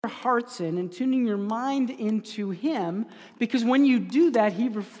your hearts in and tuning your mind into Him, because when you do that, He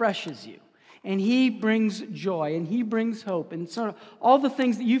refreshes you. And He brings joy, and He brings hope, and sort of all the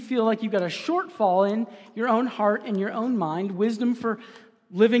things that you feel like you've got a shortfall in your own heart and your own mind, wisdom for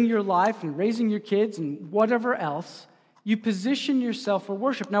living your life and raising your kids and whatever else, you position yourself for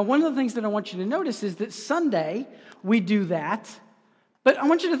worship. Now, one of the things that I want you to notice is that Sunday, we do that, but I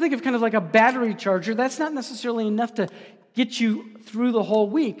want you to think of kind of like a battery charger. That's not necessarily enough to get you through the whole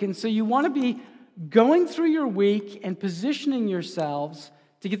week, and so you want to be going through your week and positioning yourselves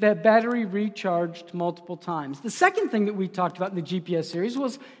to get that battery recharged multiple times. The second thing that we talked about in the GPS series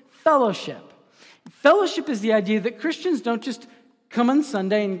was fellowship. Fellowship is the idea that Christians don't just come on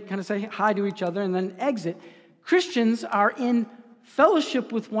Sunday and kind of say hi to each other and then exit. Christians are in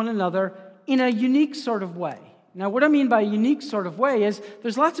fellowship with one another in a unique sort of way. Now, what I mean by a unique sort of way is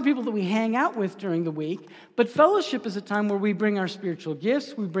there's lots of people that we hang out with during the week, but fellowship is a time where we bring our spiritual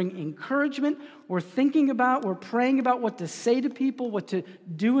gifts, we bring encouragement, we're thinking about, we're praying about what to say to people, what to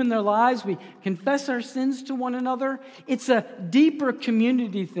do in their lives, we confess our sins to one another. It's a deeper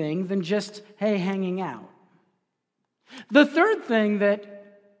community thing than just, hey, hanging out. The third thing that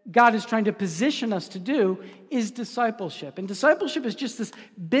God is trying to position us to do is discipleship. And discipleship is just this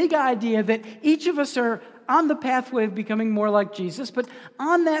big idea that each of us are on the pathway of becoming more like Jesus, but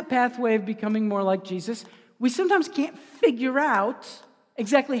on that pathway of becoming more like Jesus, we sometimes can't figure out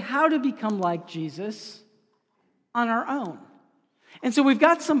exactly how to become like Jesus on our own. And so we've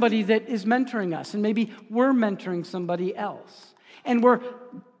got somebody that is mentoring us, and maybe we're mentoring somebody else. And we're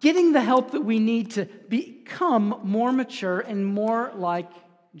getting the help that we need to become more mature and more like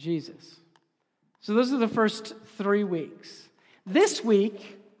Jesus. So those are the first 3 weeks. This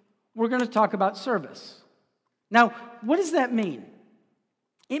week, we're going to talk about service. Now, what does that mean?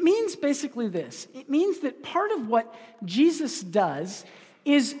 It means basically this. It means that part of what Jesus does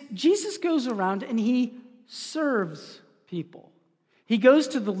is Jesus goes around and He serves people. He goes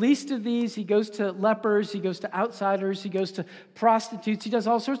to the least of these. He goes to lepers. He goes to outsiders. He goes to prostitutes. He does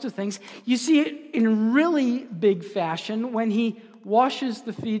all sorts of things. You see it in really big fashion when He washes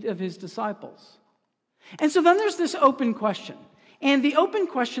the feet of His disciples. And so then there's this open question. And the open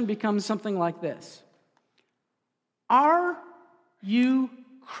question becomes something like this. Are you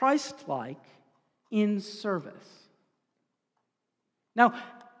Christ-like in service? Now,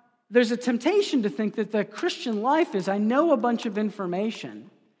 there's a temptation to think that the Christian life is, I know a bunch of information,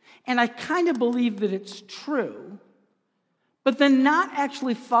 and I kind of believe that it's true, but then not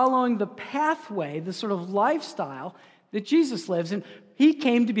actually following the pathway, the sort of lifestyle that Jesus lives. And He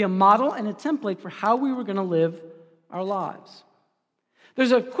came to be a model and a template for how we were going to live our lives.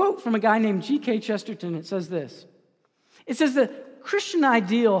 There's a quote from a guy named G.K. Chesterton. It says this. It says, the Christian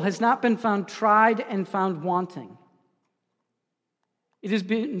ideal has not been found tried and found wanting. It has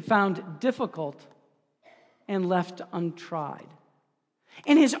been found difficult and left untried.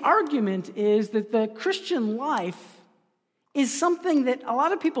 And his argument is that the Christian life is something that a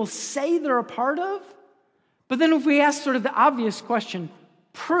lot of people say they're a part of, but then if we ask sort of the obvious question,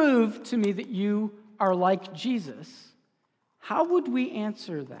 prove to me that you are like Jesus, how would we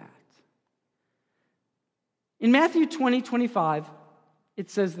answer that? In Matthew 20:25,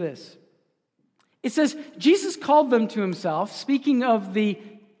 it says this. It says, Jesus called them to Himself, speaking of the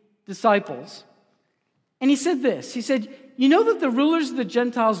disciples, and He said this. He said, you know that the rulers of the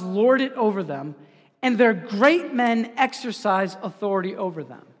Gentiles lord it over them, and their great men exercise authority over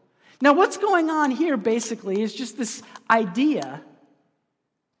them. Now, what's going on here, basically, is just this idea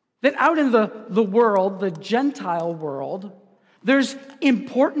that out in the world, the Gentile world, there's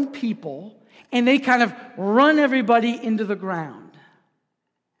important people, and they kind of run everybody into the ground.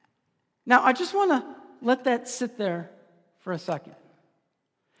 Now, I just want to let that sit there for a second.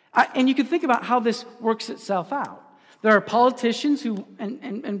 And you can think about how this works itself out. There are politicians who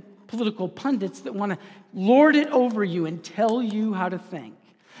and political pundits that want to lord it over you and tell you how to think.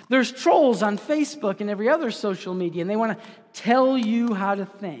 There's trolls on Facebook and every other social media, and they want to tell you how to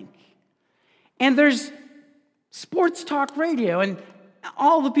think. And there's sports talk radio, and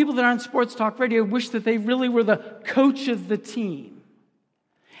all the people that are on sports talk radio wish that they really were the coach of the team.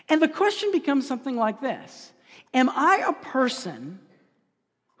 And the question becomes something like this. Am I a person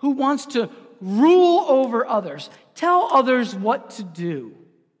who wants to rule over others, tell others what to do?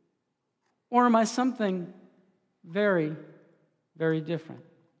 Or am I something very, very different?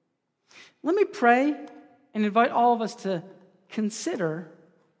 Let me pray and invite all of us to consider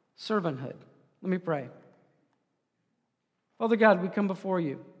servanthood. Let me pray. Father God, we come before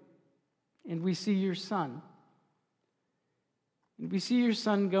you, and we see your Son. And we see your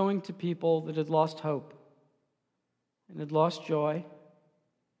Son going to people that had lost hope and had lost joy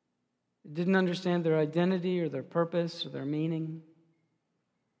They didn't understand their identity or their purpose or their meaning.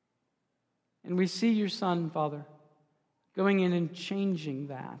 And we see your Son, Father, going in and changing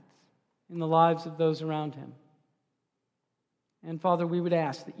that in the lives of those around him. And Father, we would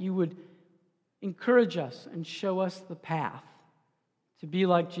ask that you would encourage us and show us the path to be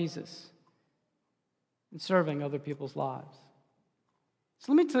like Jesus in serving other people's lives.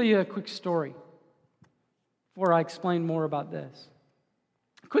 So let me tell you a quick story before I explain more about this.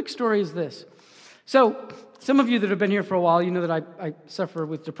 A quick story is this. So some of you that have been here for a while, you know that I suffer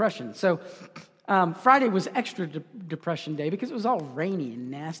with depression. So Friday was extra depression day because it was all rainy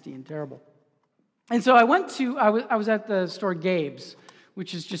and nasty and terrible. And so I was at the store Gabe's,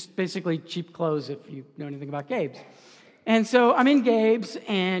 which is just basically cheap clothes if you know anything about Gabe's. And so I'm in Gabe's,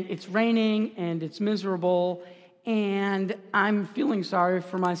 and it's raining, and it's miserable, and I'm feeling sorry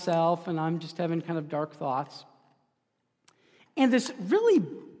for myself, and I'm just having kind of dark thoughts. And this really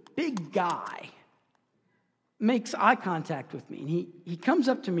big guy makes eye contact with me, and he comes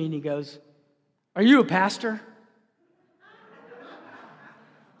up to me, and he goes, "Are you a pastor?"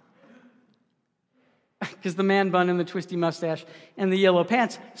 Because the man bun and the twisty mustache and the yellow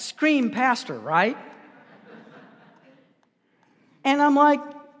pants scream pastor, right? And I'm like,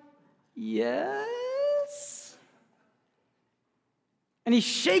 yes. And he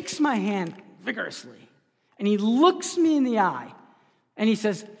shakes my hand vigorously. And he looks me in the eye. And he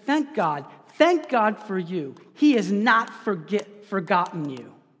says, thank God for you. He has not forgotten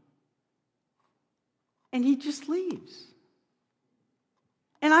you. And he just leaves.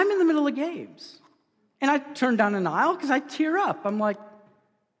 And I'm in the middle of Gabe's. And I turn down an aisle because I tear up. I'm like,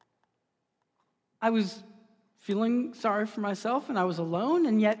 I was feeling sorry for myself and I was alone,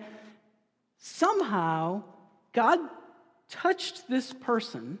 and yet somehow God touched this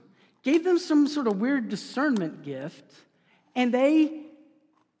person, gave them some sort of weird discernment gift, and they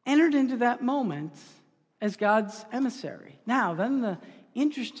entered into that moment as God's emissary. Now, then the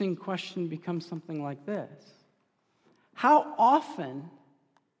interesting question becomes something like this. How often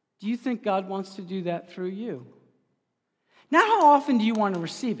do you think God wants to do that through you? Not how often do you want to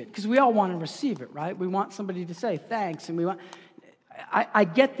receive it, because we all want to receive it, right? We want somebody to say thanks, and I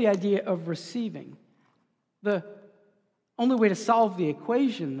get the idea of receiving. The only way to solve the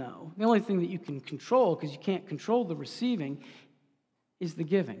equation, though, the only thing that you can control, because you can't control the receiving, is the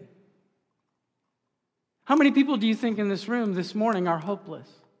giving. How many people do you think in this room this morning are hopeless,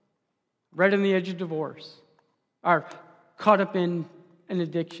 right on the edge of divorce, are caught up in an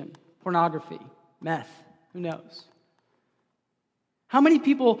addiction, pornography, meth, who knows? How many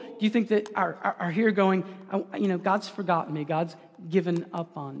people do you think that are here going, God's forgotten me, God's given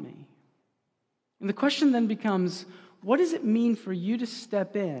up on me? And the question then becomes, what does it mean for you to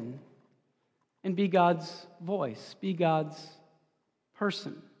step in and be God's voice, be God's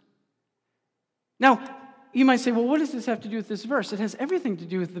person? Now, you might say, well, what does this have to do with this verse? It has everything to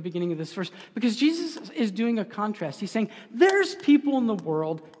do with the beginning of this verse, because Jesus is doing a contrast. He's saying, there's people in the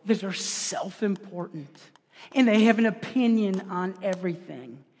world that are self-important, and they have an opinion on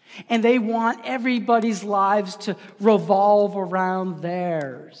everything, and they want everybody's lives to revolve around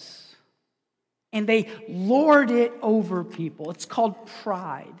theirs, and they lord it over people. It's called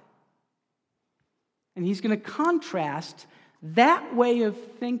pride. And he's going to contrast that way of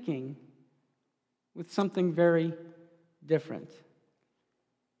thinking with something very different.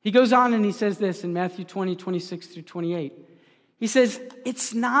 He goes on and he says this in Matthew 20, 26 through 28. He says,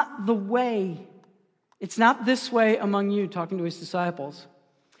 it's not this way among you, talking to his disciples.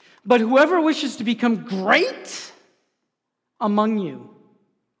 But whoever wishes to become great among you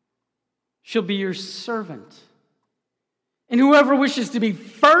shall be your servant. And whoever wishes to be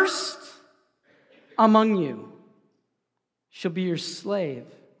first among you shall be your slave.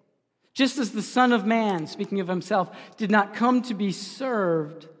 Just as the Son of Man, speaking of himself, did not come to be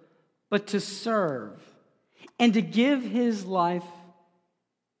served, but to serve, and to give his life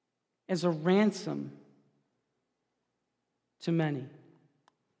as a ransom to many.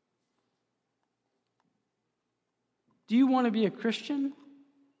 Do you want to be a Christian?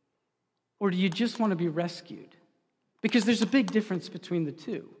 Or do you just want to be rescued? Because there's a big difference between the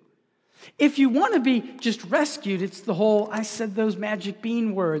two. If you want to be just rescued, it's the whole, I said those magic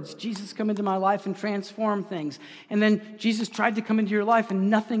bean words, Jesus come into my life and transform things. And then Jesus tried to come into your life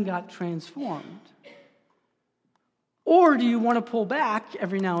and nothing got transformed. Or do you want to pull back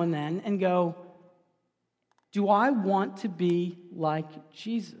every now and then and go, do I want to be like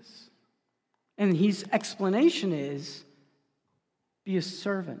Jesus? And his explanation is, be a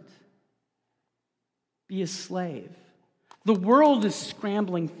servant. Be a slave. The world is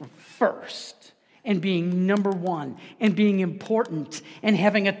scrambling for first, and being number one and being important and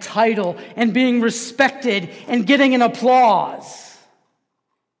having a title and being respected and getting an applause.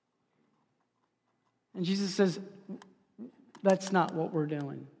 And Jesus says, that's not what we're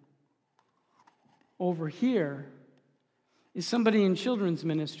doing. Over here is somebody in children's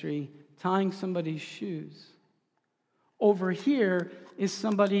ministry tying somebody's shoes. Over here is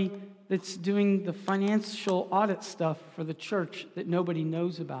somebody that's doing the financial audit stuff for the church that nobody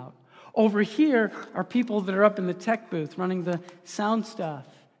knows about. Over here are people that are up in the tech booth running the sound stuff.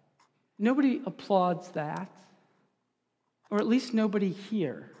 Nobody applauds that, or at least nobody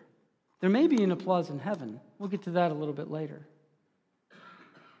here. There may be an applause in heaven. We'll get to that a little bit later.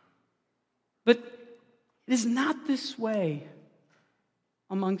 But it is not this way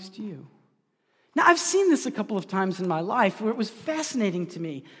amongst you. Now, I've seen this a couple of times in my life where it was fascinating to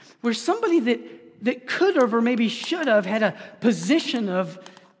me, where somebody that could have or maybe should have had a position of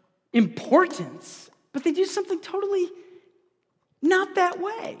importance, but they do something totally not that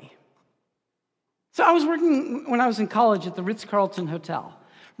way. So I was working when I was in college at the Ritz-Carlton Hotel.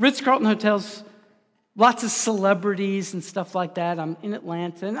 Ritz-Carlton Hotel's lots of celebrities and stuff like that. I'm in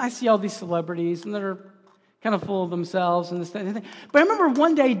Atlanta, and I see all these celebrities, and they're kind of full of themselves and this and that. But I remember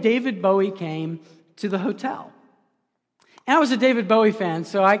one day David Bowie came to the hotel. And I was a David Bowie fan,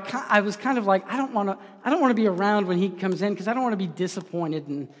 so I was kind of like, I don't want to be around when he comes in because I don't want to be disappointed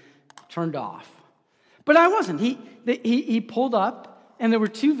and turned off. But I wasn't. He pulled up, and there were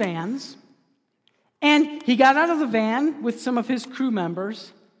two vans, and he got out of the van with some of his crew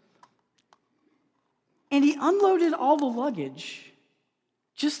members, and he unloaded all the luggage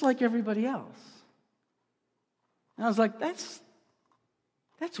just like everybody else. And I was like, that's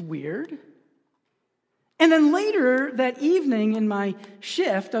weird. And then later that evening in my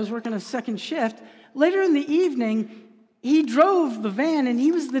shift, I was working a second shift, later in the evening, he drove the van, and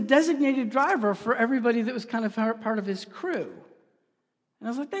he was the designated driver for everybody that was kind of part of his crew. And I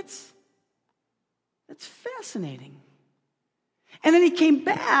was like, that's fascinating. And then he came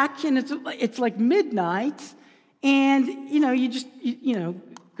back, and it's like midnight, and, you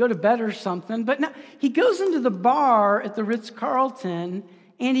go to bed or something. But now he goes into the bar at the Ritz-Carlton,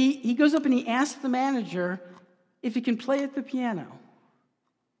 and he goes up and he asks the manager if he can play at the piano.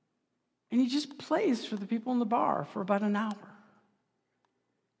 And he just plays for the people in the bar for about an hour.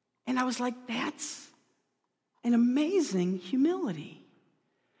 And I was like, that's an amazing humility.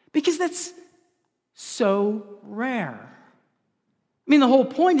 Because that's so rare. I mean, the whole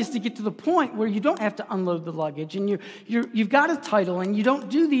point is to get to the point where you don't have to unload the luggage and you've got a title and you don't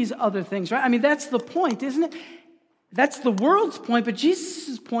do these other things, right? I mean, that's the point, isn't it? That's the world's point, but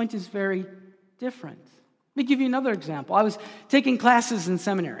Jesus' point is very different. Let me give you another example. I was taking classes in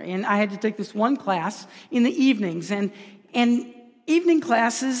seminary, and I had to take this one class in the evenings. And evening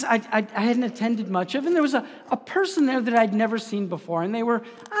classes I hadn't attended much of, and there was a person there that I'd never seen before, and they were,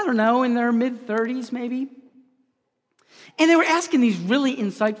 I don't know, in their mid-30s maybe. And they were asking these really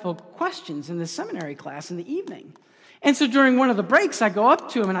insightful questions in the seminary class in the evening. And so during one of the breaks, I go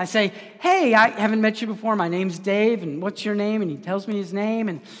up to him and I say, hey, I haven't met you before. My name's Dave, and what's your name? And he tells me his name.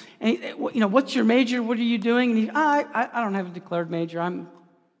 And what's your major? What are you doing? And I don't have a declared major. I'm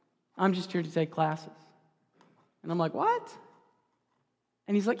just here to take classes. And I'm like, what?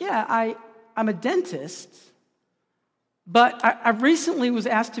 And he's like, yeah, I'm a dentist, but I recently was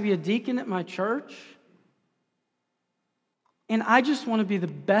asked to be a deacon at my church. And I just want to be the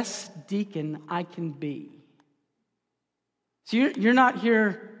best deacon I can be. So you're not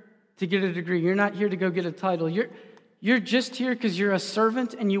here to get a degree. You're not here to go get a title. You're just here because you're a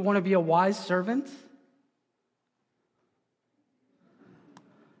servant and you want to be a wise servant.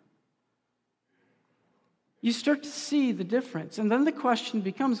 You start to see the difference. And then the question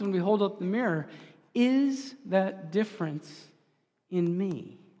becomes, when we hold up the mirror, is that difference in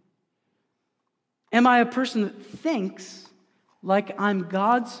me? Am I a person that thinks like I'm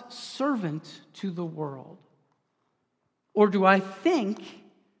God's servant to the world? Or do I think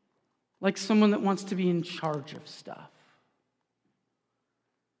like someone that wants to be in charge of stuff?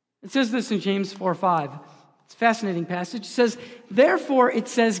 It says this in James 4:5. It's a fascinating passage. It says, therefore, it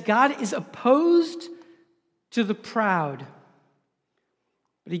says, God is opposed to the proud,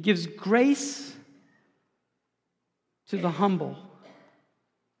 but he gives grace to the humble.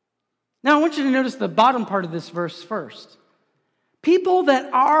 Now, I want you to notice the bottom part of this verse first. People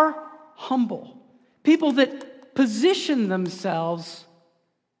that are humble, people that position themselves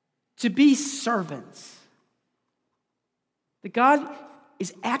to be servants, that God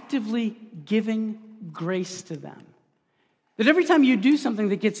is actively giving grace to them. That every time you do something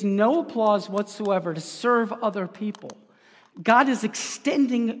that gets no applause whatsoever to serve other people, God is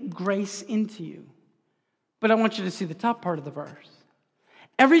extending grace into you. But I want you to see the top part of the verse.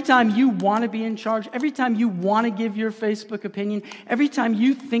 Every time you want to be in charge, every time you want to give your Facebook opinion, every time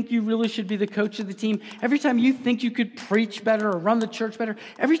you think you really should be the coach of the team, every time you think you could preach better or run the church better,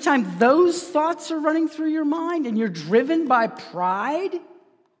 every time those thoughts are running through your mind and you're driven by pride,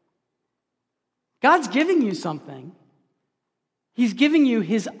 God's giving you something. He's giving you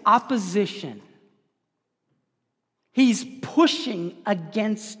his opposition. He's pushing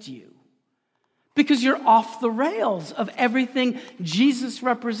against you. Because you're off the rails of everything Jesus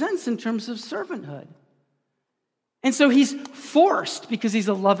represents in terms of servanthood. And so he's forced, because he's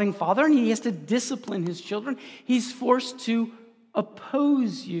a loving father and he has to discipline his children, he's forced to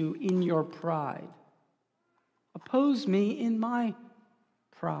oppose you in your pride. Oppose me in my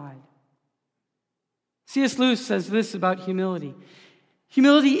pride. C.S. Lewis says this about humility.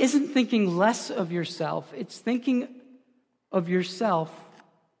 Humility isn't thinking less of yourself, it's thinking of yourself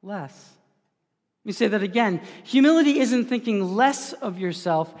less. Let me say that again. Humility isn't thinking less of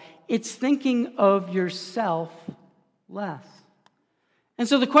yourself, it's thinking of yourself less. And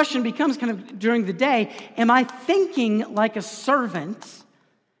so the question becomes kind of during the day, am I thinking like a servant?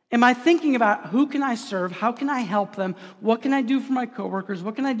 Am I thinking about who can I serve? How can I help them? What can I do for my coworkers?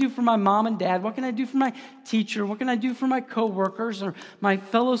 What can I do for my mom and dad? What can I do for my teacher? What can I do for my coworkers or my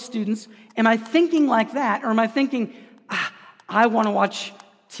fellow students? Am I thinking like that? Or am I thinking, I want to watch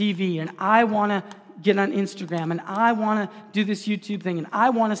TV, and I want to get on Instagram, and I want to do this YouTube thing, and I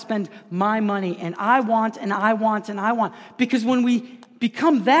want to spend my money, and I want, and I want, and I want. Because when we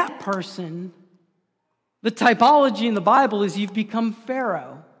become that person, the typology in the Bible is you've become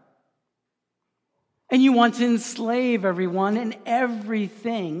Pharaoh. And you want to enslave everyone and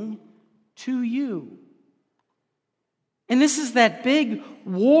everything to you. And this is that big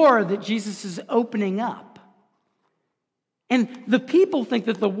war that Jesus is opening up. And the people think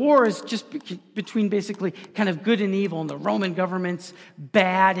that the war is just between basically kind of good and evil, and the Roman government's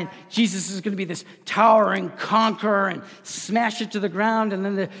bad, and Jesus is going to be this towering conqueror and smash it to the ground, and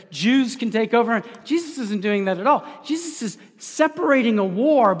then the Jews can take over. And Jesus isn't doing that at all. Jesus is separating a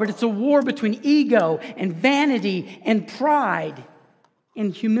war, but it's a war between ego and vanity and pride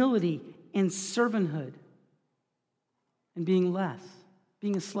and humility and servanthood and being less,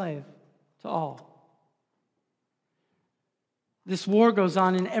 being a slave to all. This war goes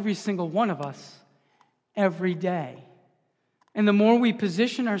on in every single one of us every day. And the more we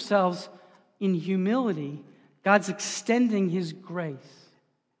position ourselves in humility, God's extending his grace.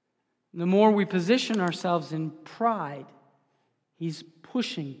 And the more we position ourselves in pride, he's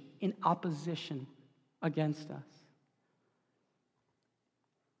pushing in opposition against us.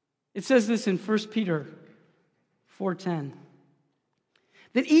 It says this in 1 Peter 4:10,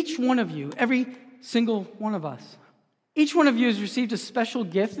 that each one of you, every single one of us, each one of you has received a special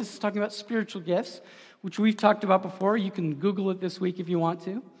gift. This is talking about spiritual gifts, which we've talked about before. You can Google it this week if you want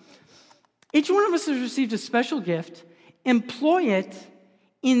to. Each one of us has received a special gift. Employ it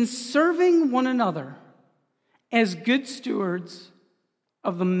in serving one another as good stewards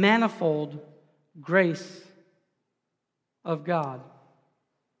of the manifold grace of God.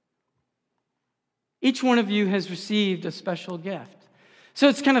 Each one of you has received a special gift. So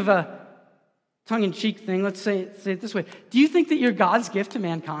it's kind of a tongue-in-cheek thing. Let's say it this way. Do you think that you're God's gift to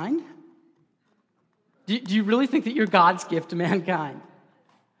mankind? Do you really think that you're God's gift to mankind?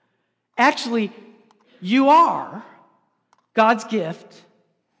 Actually, you are God's gift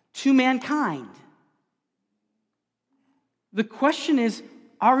to mankind. The question is,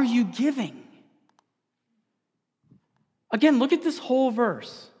 are you giving? Again, look at this whole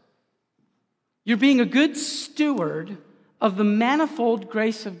verse. You're being a good steward of the manifold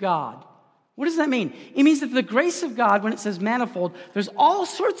grace of God. What does that mean? It means that the grace of God, when it says manifold, there's all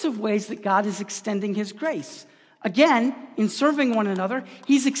sorts of ways that God is extending his grace. Again, in serving one another,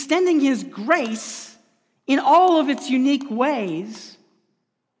 he's extending his grace in all of its unique ways.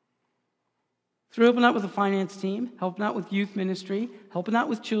 Through helping out with the finance team, helping out with youth ministry, helping out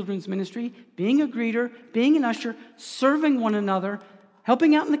with children's ministry, being a greeter, being an usher, serving one another,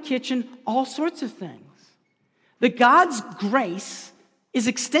 helping out in the kitchen, all sorts of things. That God's grace is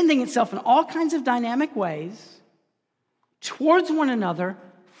extending itself in all kinds of dynamic ways towards one another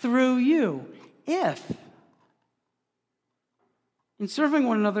through you. If, in serving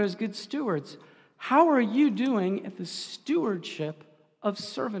one another as good stewards, how are you doing at the stewardship of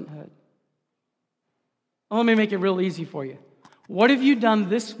servanthood? Well, let me make it real easy for you. What have you done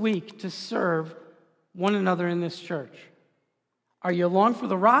this week to serve one another in this church? Are you along for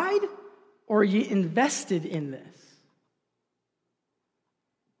the ride, or are you invested in this?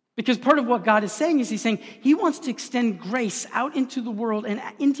 Because part of what God is saying is he's saying he wants to extend grace out into the world and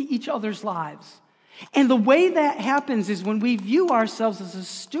into each other's lives. And the way that happens is when we view ourselves as a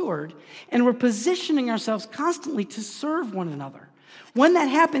steward and we're positioning ourselves constantly to serve one another. When that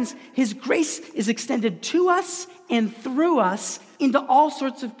happens, his grace is extended to us and through us into all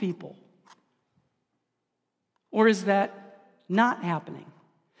sorts of people. Or is that not happening?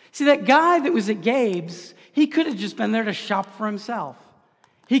 See, that guy that was at Gabe's, he could have just been there to shop for himself.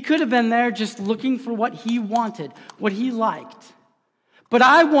 He could have been there just looking for what he wanted, what he liked. But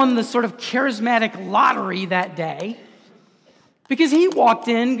I won the sort of charismatic lottery that day because he walked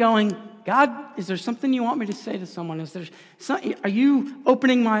in going, God, is there something you want me to say to someone? Are you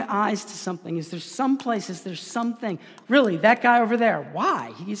opening my eyes to something? Is there some place? Is there something? Really, that guy over there,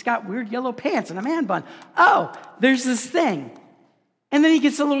 why? He's got weird yellow pants and a man bun. Oh, there's this thing. And then he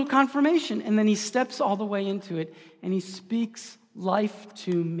gets a little confirmation, and then he steps all the way into it, and he speaks life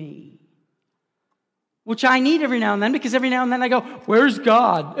to me, which I need every now and then, because every now and then I go, where's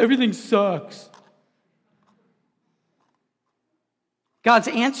God? Everything sucks. God's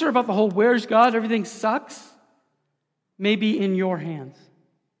answer about the whole where's God, everything sucks, may be in your hands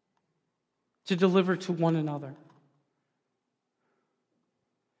to deliver to one another.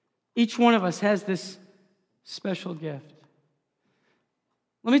 Each one of us has this special gift.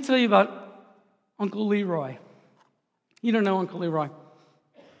 Let me tell you about Uncle Leroy. You don't know Uncle Leroy.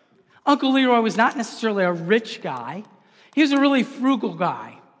 Uncle Leroy was not necessarily a rich guy. He was a really frugal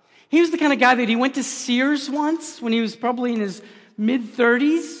guy. He was the kind of guy that he went to Sears once when he was probably in his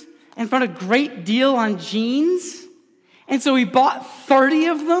mid-30s and found a great deal on jeans. And so he bought 30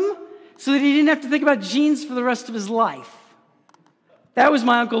 of them so that he didn't have to think about jeans for the rest of his life. That was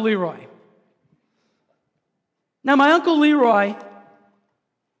my Uncle Leroy. Now, my Uncle Leroy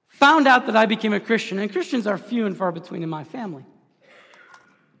found out that I became a Christian, and Christians are few and far between in my family.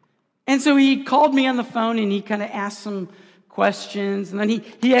 And so he called me on the phone, and he kind of asked some questions, and then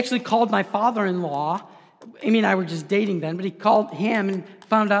he actually called my father-in-law. Amy and I were just dating then, but he called him and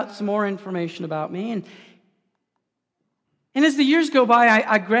found out some more information about me. And as the years go by,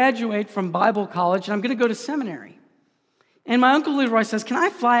 I graduate from Bible college, and I'm going to go to seminary. And my Uncle Leroy says, can I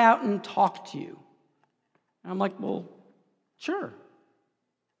fly out and talk to you? And I'm like, well, sure.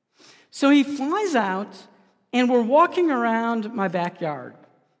 So he flies out, and we're walking around my backyard,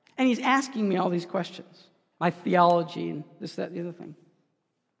 and he's asking me all these questions, my theology and this, that, the other thing.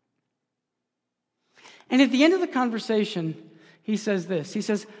 And at the end of the conversation, he says this. He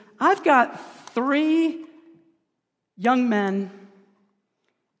says, I've got 3 young men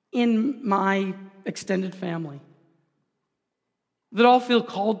in my extended family that all feel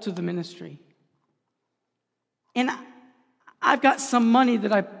called to the ministry. And I've got some money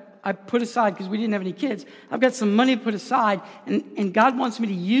that I put aside because we didn't have any kids. I've got some money put aside, and God wants me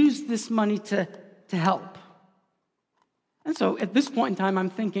to use this money to help. And so at this point in time, I'm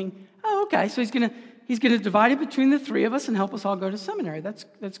thinking, oh, okay, so he's going to divide it between the 3 of us and help us all go to seminary.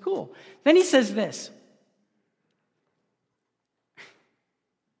 That's cool. Then he says this.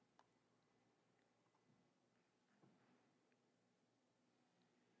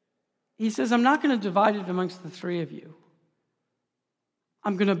 He says, I'm not going to divide it amongst the 3 of you.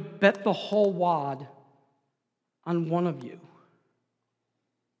 I'm going to bet the whole wad on one of you.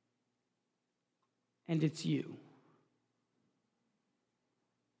 And it's you.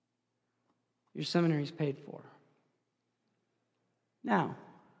 Your seminary is paid for. Now,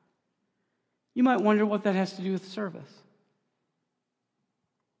 you might wonder what that has to do with service.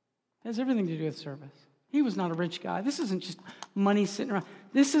 It has everything to do with service. He was not a rich guy. This isn't just money sitting around.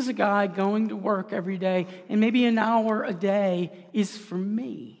 This is a guy going to work every day, and maybe an hour a day is for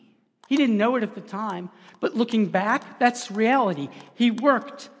me. He didn't know it at the time, but looking back, that's reality. He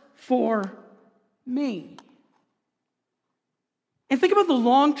worked for me. And think about the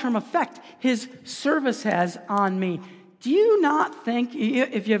long-term effect his service has on me. Do you not think,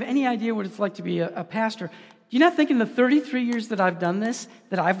 if you have any idea what it's like to be a pastor, do you not think in the 33 years that I've done this,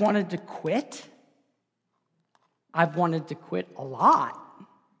 that I've wanted to quit? I've wanted to quit a lot.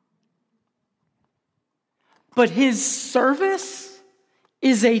 But his service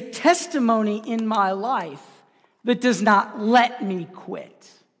is a testimony in my life that does not let me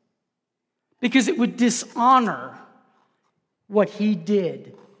quit, because it would dishonor what he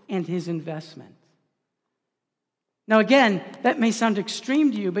did and his investment. Now again, that may sound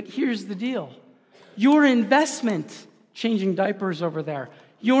extreme to you, but here's the deal. Your investment, changing diapers over there,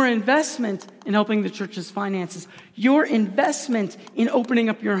 your investment in helping the church's finances, your investment in opening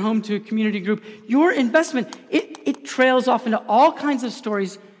up your home to a community group, your investment, it trails off into all kinds of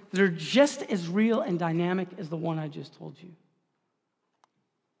stories that are just as real and dynamic as the one I just told you.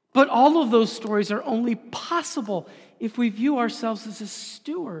 But all of those stories are only possible if we view ourselves as a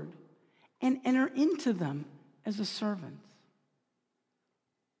steward and enter into them as a servant.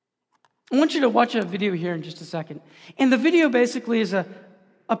 I want you to watch a video here in just a second. And the video basically is a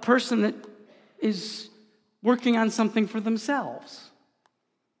person that is working on something for themselves.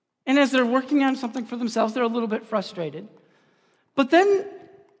 And as they're working on something for themselves, they're a little bit frustrated. But then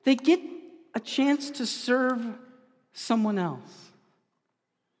they get a chance to serve someone else.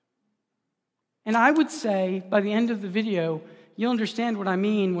 And I would say, by the end of the video, you'll understand what I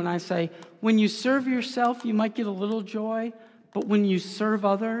mean when I say, when you serve yourself, you might get a little joy, but when you serve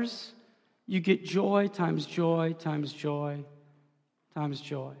others, you get joy times joy times joy times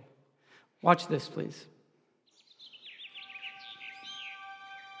joy. Watch this, please.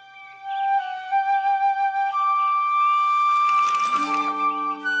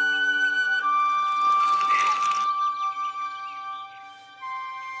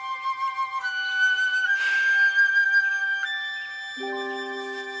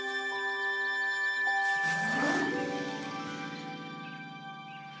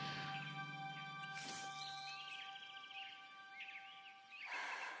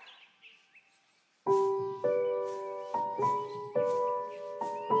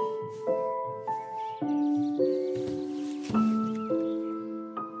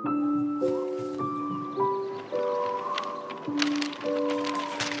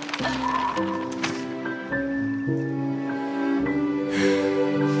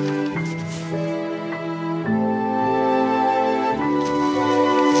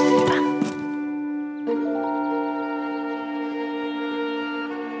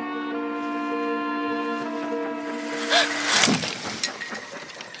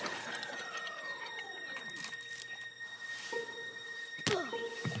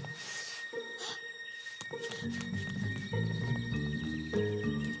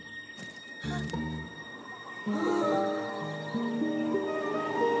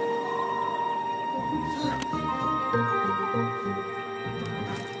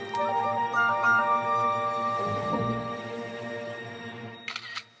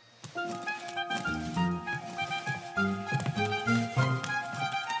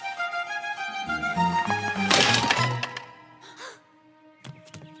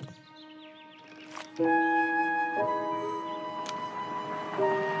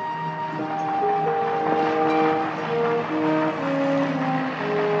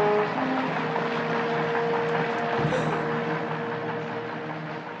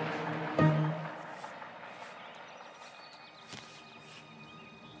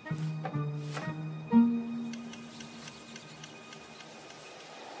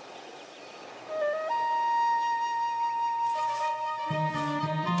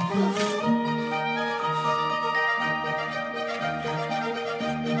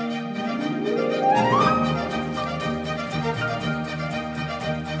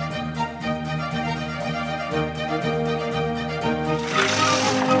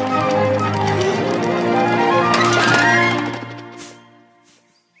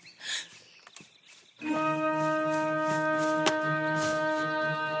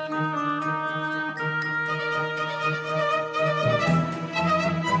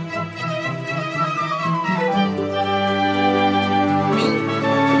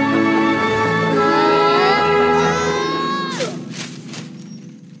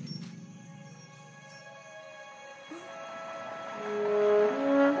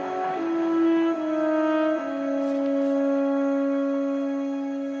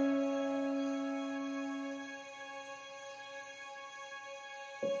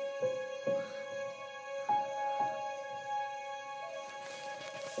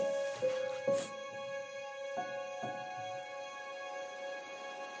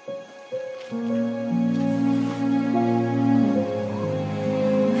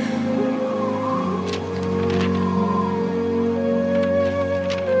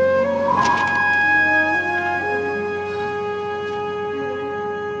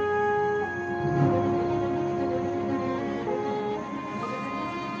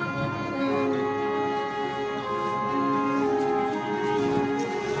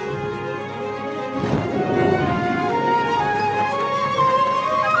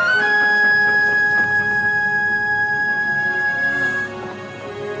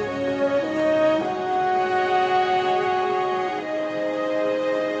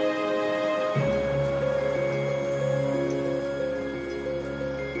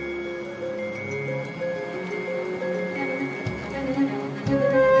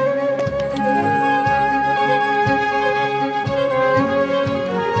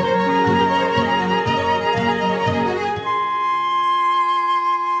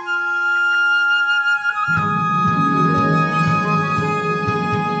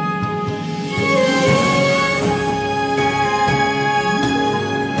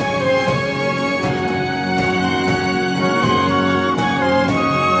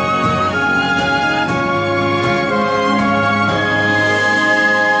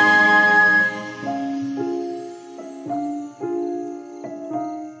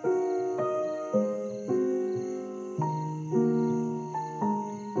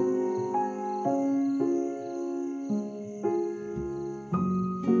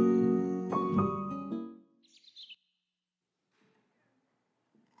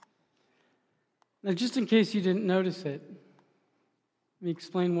 Now, just in case you didn't notice it, let me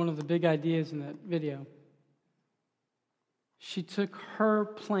explain one of the big ideas in that video. She took her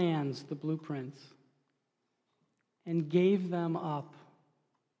plans, the blueprints, and gave them up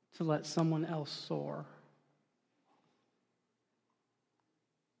to let someone else soar.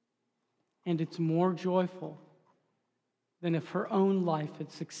 And it's more joyful than if her own life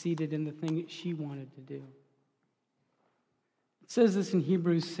had succeeded in the thing that she wanted to do. It says this in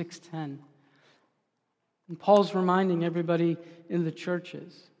Hebrews 6:10. And Paul's reminding everybody in the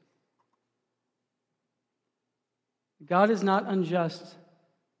churches, God is not unjust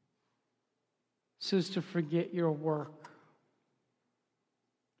so as to forget your work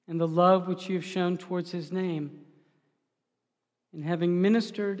and the love which you have shown towards his name, in having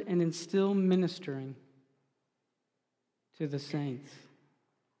ministered and in still ministering to the saints.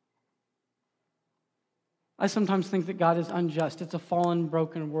 I sometimes think that God is unjust. It's a fallen,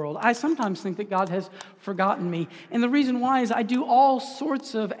 broken world. I sometimes think that God has forgotten me. And the reason why is I do all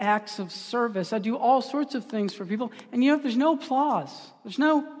sorts of acts of service. I do all sorts of things for people. And there's no applause. There's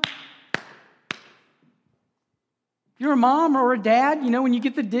no... If you're a mom or a dad, when you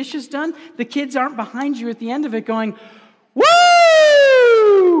get the dishes done, the kids aren't behind you at the end of it going,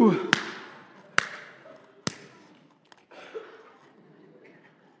 woo!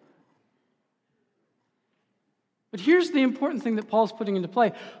 But here's the important thing that Paul's putting into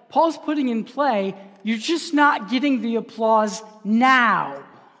play. Paul's putting in play, you're just not getting the applause now.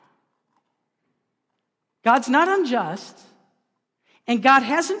 God's not unjust, and God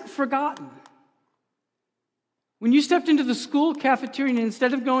hasn't forgotten. When you stepped into the school cafeteria and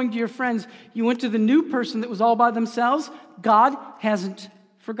instead of going to your friends, you went to the new person that was all by themselves, God hasn't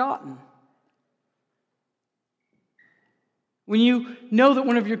forgotten. When you know that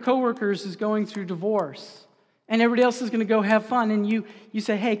one of your coworkers is going through divorce, and everybody else is going to go have fun, and you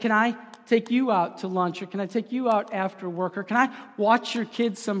say, hey, can I take you out to lunch, or can I take you out after work, or can I watch your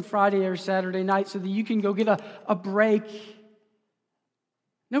kids some Friday or Saturday night so that you can go get a break?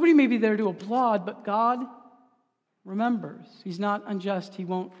 Nobody may be there to applaud, but God remembers. He's not unjust. He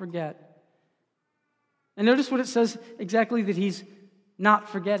won't forget. And notice what it says exactly that he's not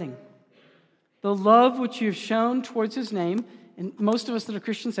forgetting. The love which you have shown towards his name. And most of us that are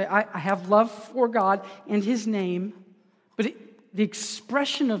Christians say, I have love for God and his name. But the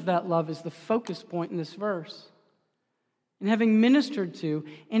expression of that love is the focus point in this verse. And having ministered to,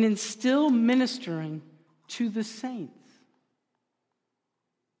 and in still ministering to the saints.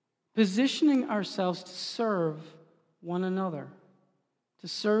 Positioning ourselves to serve one another. To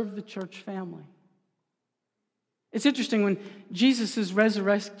serve the church family. It's interesting when Jesus is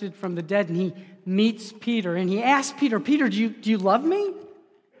resurrected from the dead and he meets Peter and he asks Peter, do you love me?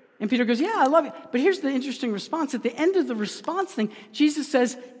 And Peter goes, yeah, I love you. But here's the interesting response. At the end of the response thing, Jesus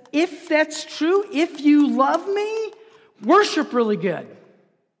says, if that's true, if you love me, worship really good.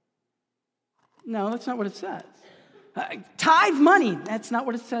 No, that's not what it says. Tithe money, that's not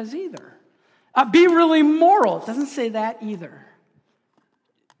what it says either. Be really moral, it doesn't say that either.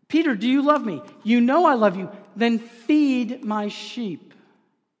 Peter, do you love me? You know I love you. Then feed my sheep.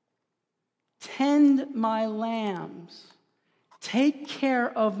 Tend my lambs. Take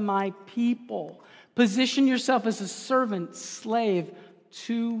care of my people. Position yourself as a servant, slave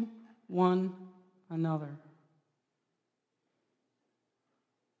to one another.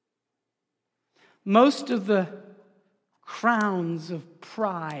 Most of the crowns of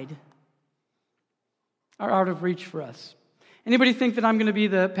pride are out of reach for us. Anybody think that I'm going to be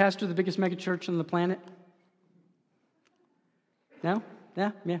the pastor of the biggest megachurch on the planet? No? Yeah,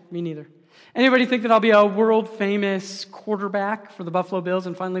 me neither. Anybody think that I'll be a world-famous quarterback for the Buffalo Bills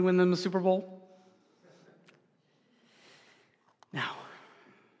and finally win them the Super Bowl? No.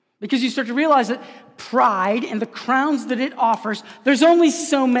 Because you start to realize that pride and the crowns that it offers, there's only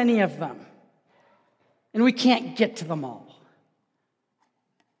so many of them. And we can't get to them all.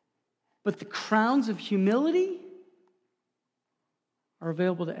 But the crowns of humility are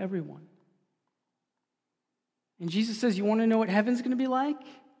available to everyone. And Jesus says, you want to know what heaven's going to be like?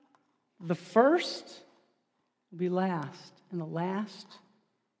 The first will be last, and the last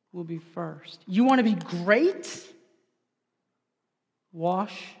will be first. You want to be great?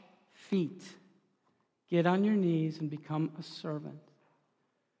 Wash feet. Get on your knees and become a servant.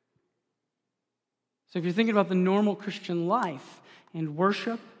 So if you're thinking about the normal Christian life and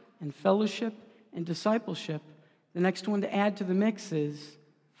worship and fellowship and discipleship, the next one to add to the mix is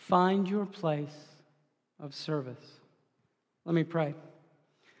find your place of service. Let me pray.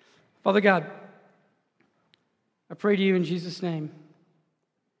 Father God, I pray to you in Jesus' name.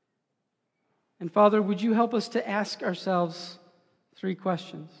 And Father, would you help us to ask ourselves 3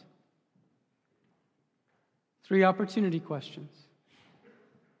 questions? 3 opportunity questions.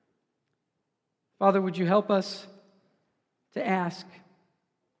 Father, would you help us to ask,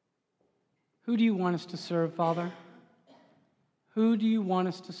 who do you want us to serve, Father? Who do you want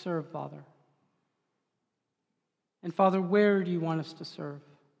us to serve, Father? And Father, where do you want us to serve?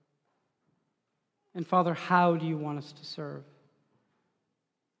 And Father, how do you want us to serve?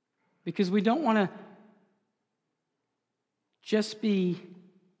 Because we don't want to just be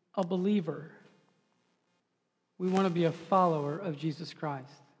a believer. We want to be a follower of Jesus Christ.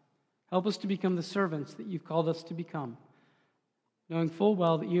 Help us to become the servants that you've called us to become, knowing full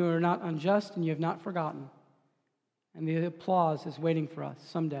well that you are not unjust and you have not forgotten, and the applause is waiting for us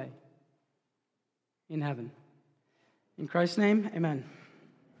someday in heaven. In Christ's name, amen.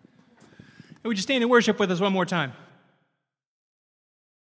 Would you stand and worship with us one more time?